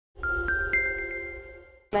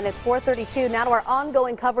And it's 4:32 now to our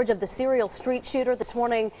ongoing coverage of the serial street shooter. This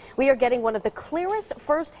morning, we are getting one of the clearest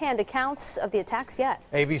first-hand accounts of the attacks yet.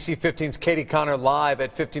 ABC 15's Katie Connor live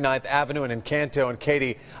at 59th Avenue in Encanto. And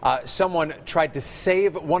Katie, someone tried to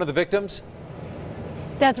save one of the victims?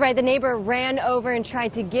 That's right. The neighbor ran over and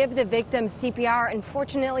tried to give the victim CPR.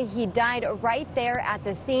 Unfortunately, he died right there at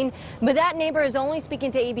the scene. But that neighbor is only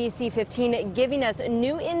speaking to ABC 15, giving us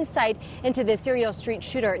new insight into the serial street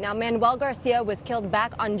shooter. Now, Manuel Garcia was killed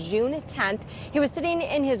back on June 10th. He was sitting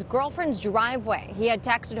in his girlfriend's driveway. He had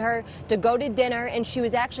texted her to go to dinner, and she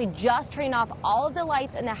was actually just turning off all of the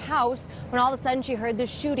lights in the house when all of a sudden she heard the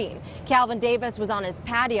shooting. Calvin Davis was on his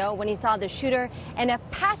patio when he saw the shooter, and a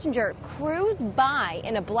passenger cruised by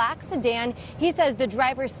in a black sedan. He says the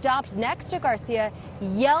driver stopped next to Garcia,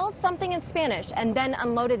 yelled something in Spanish, and then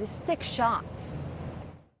unloaded 6 shots.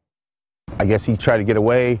 I guess he tried to get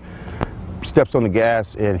away, steps on the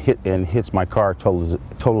gas and hits my car,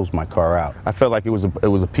 totals my car out. I felt like it was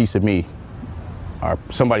a piece of me, or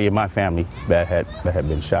somebody in my family that had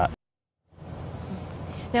been shot.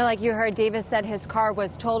 Now, like you heard, Davis said his car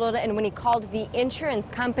was totaled, and when he called the insurance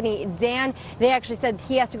company, Dan, they actually said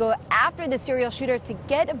he has to go after the serial shooter to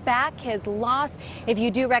get back his loss. If you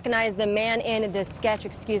do recognize the man in this sketch,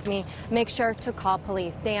 make sure to call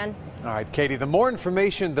police. Dan? All right, Katie, the more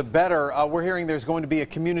information, the better. We're hearing there's going to be a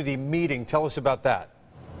community meeting. Tell us about that.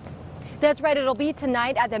 That's right. It'll be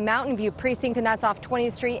tonight at the Mountain View Precinct, and that's off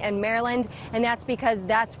 20th Street in Maryland. And that's because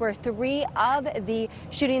that's where 3 of the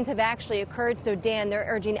shootings have actually occurred. So, Dan, they're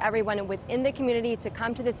urging everyone within the community to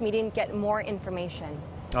come to this meeting, get more information.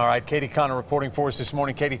 All right, Katie Connor reporting for us this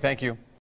morning. Katie, thank you.